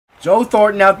Joe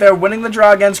Thornton out there winning the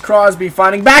draw against Crosby,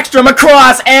 finding Backstrom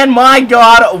across, and my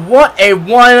God, what a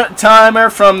one-timer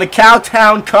from the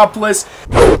Cowtown Cupless.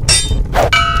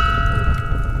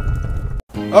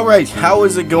 Alright, how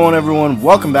is it going, everyone?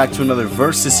 Welcome back to another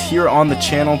Versus here on the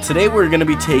channel. Today we're going to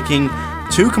be taking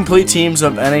two complete teams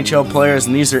of NHL players,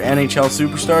 and these are NHL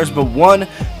superstars, but one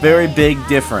very big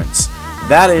difference.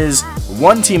 That is,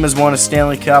 one team has won a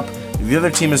Stanley Cup, the other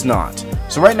team has not.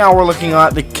 So right now we're looking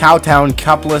at the Cowtown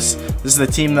Cupless. This is the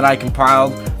team that I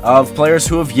compiled of players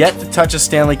who have yet to touch a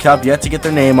Stanley Cup, yet to get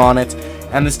their name on it.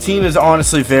 And this team is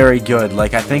honestly very good.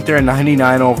 Like, I think they're a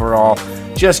 99 overall.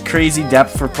 Just crazy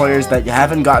depth for players that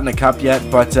haven't gotten a cup yet,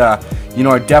 but you know,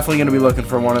 are definitely going to be looking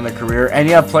for one in their career. And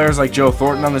you have players like Joe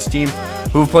Thornton on this team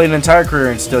who have played an entire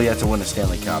career and still yet to win a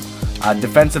Stanley Cup.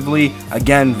 Defensively,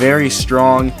 again, very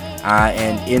strong,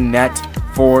 and in net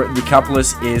for the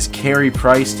Cupless is Carey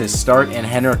Price to start, and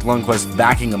Henrik Lundquvist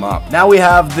backing him up. Now we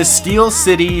have the Steel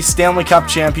City Stanley Cup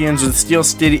Champions, or the Steel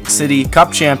City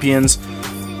Cup Champions.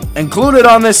 Included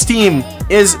on this team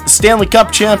is Stanley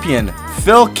Cup champion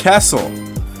Phil Kessel,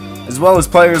 as well as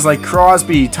players like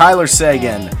Crosby, Tyler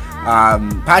Seguin,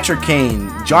 Patrick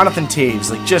Kane, Jonathan Toews,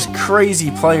 like just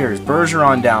crazy players.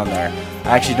 Bergeron down there.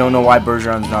 I actually don't know why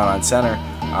Bergeron's not on center.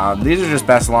 These are just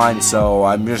best lines, so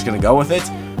I'm just going to go with it.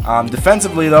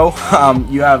 Defensively, though,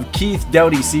 you have Keith,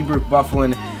 Doughty, Seabrook,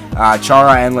 Bufflin,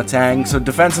 Chara, and Letang. So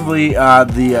defensively,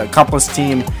 the Cupless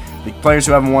team, the players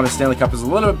who haven't won a Stanley Cup, is a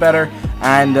little bit better.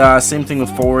 And same thing with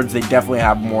forwards. They definitely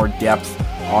have more depth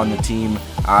on the team.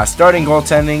 Starting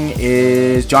goaltending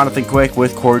is Jonathan Quick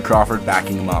with Corey Crawford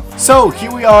backing him up. So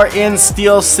here we are in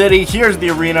Steel City. Here's the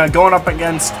arena going up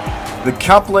against the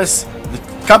Cupless.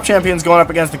 The Cup Champions going up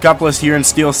against the Cupless here in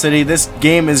Steel City. This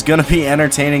game is going to be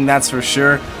entertaining, that's for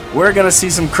sure. We're going to see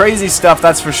some crazy stuff,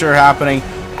 that's for sure, happening,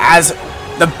 as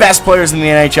the best players in the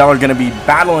NHL are going to be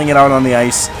battling it out on the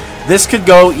ice. This could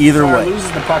go either way. Loses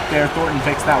the puck there. Thornton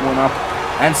picks that one up,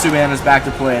 and Subban is back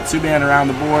to play it. Subban around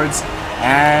the boards,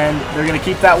 and they're going to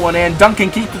keep that one in. Duncan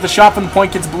Keith with the shot from the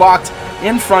point gets blocked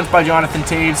in front by Jonathan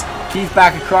Toews. Keith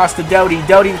back across to Doughty.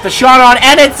 Doughty with the shot on,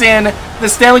 and it's in. The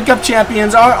Stanley Cup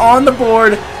champions are on the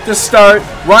board to start.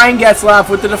 Ryan Getzlaf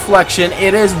with the deflection.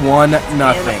 It is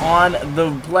 1-0. On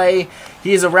the play,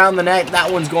 he's around the net.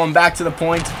 That one's going back to the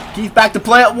point. Keith back to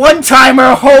play it.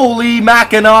 One-timer. Holy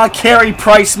Mackinac. Carey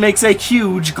Price makes a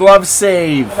huge glove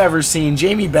save. I've ever seen.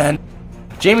 Jamie Benn.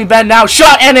 Jamie Benn now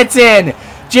shot, and it's in.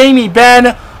 Jamie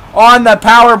Benn on the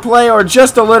power play, or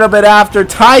just a little bit after,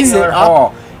 ties it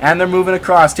up. And they're moving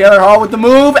across. Taylor Hall with the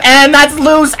move, and that's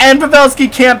loose, and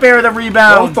Pavelski can't bear the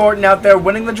rebound. Joe Thornton out there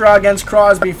winning the draw against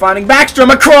Crosby, finding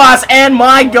Backstrom across, and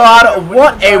my God,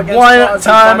 what a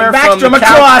one-timer Backstrom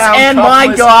across, and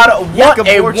my God, what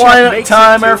a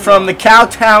one-timer from the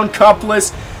Cowtown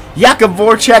Cupless. Jakub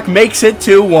Vorachek makes it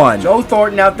 2-1. Joe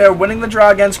Thornton out there winning the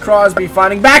draw against Crosby,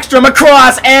 finding Backstrom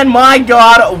across, and my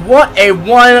God, what a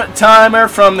one-timer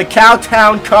from the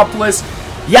Cowtown Cupless.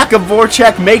 Jakub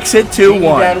Vorachek makes it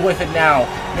 2-1. Benn with it now,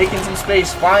 making some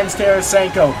space, finds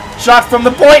Tarasenko. Shot from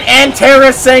the point, and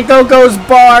Tarasenko goes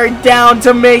barred down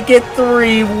to make it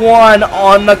 3-1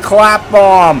 on the clap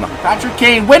bomb. Patrick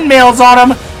Kane windmills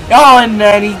on him. Oh, and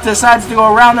then he decides to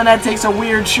go around the net, takes a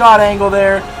weird shot angle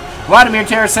there. Vladmir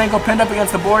Tarasenko pinned up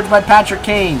against the boards by Patrick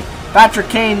Kane. Patrick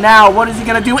Kane now, what is he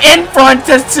going to do? In front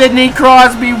to Sidney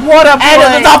Crosby. What a play.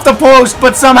 And it's off the post,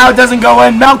 but somehow it doesn't go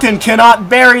in. Melton cannot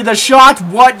bury the shot.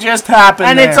 What just happened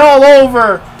And there? It's all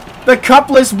over. The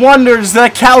Cupless Wonders, the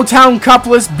Cowtown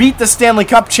Cupless, beat the Stanley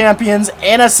Cup champions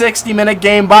in a 60-minute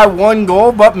game by 1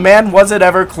 goal, but man, was it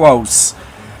ever close.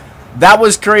 That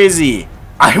was crazy.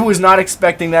 I was not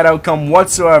expecting that outcome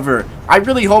whatsoever. I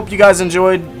really hope you guys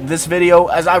enjoyed this video,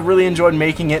 as I really enjoyed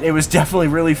making it. It was definitely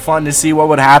really fun to see what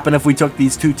would happen if we took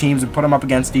these two teams and put them up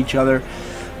against each other.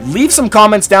 Leave some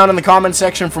comments down in the comment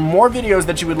section for more videos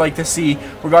that you would like to see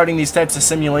regarding these types of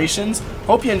simulations.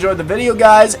 Hope you enjoyed the video,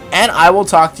 guys, and I will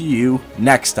talk to you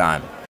next time.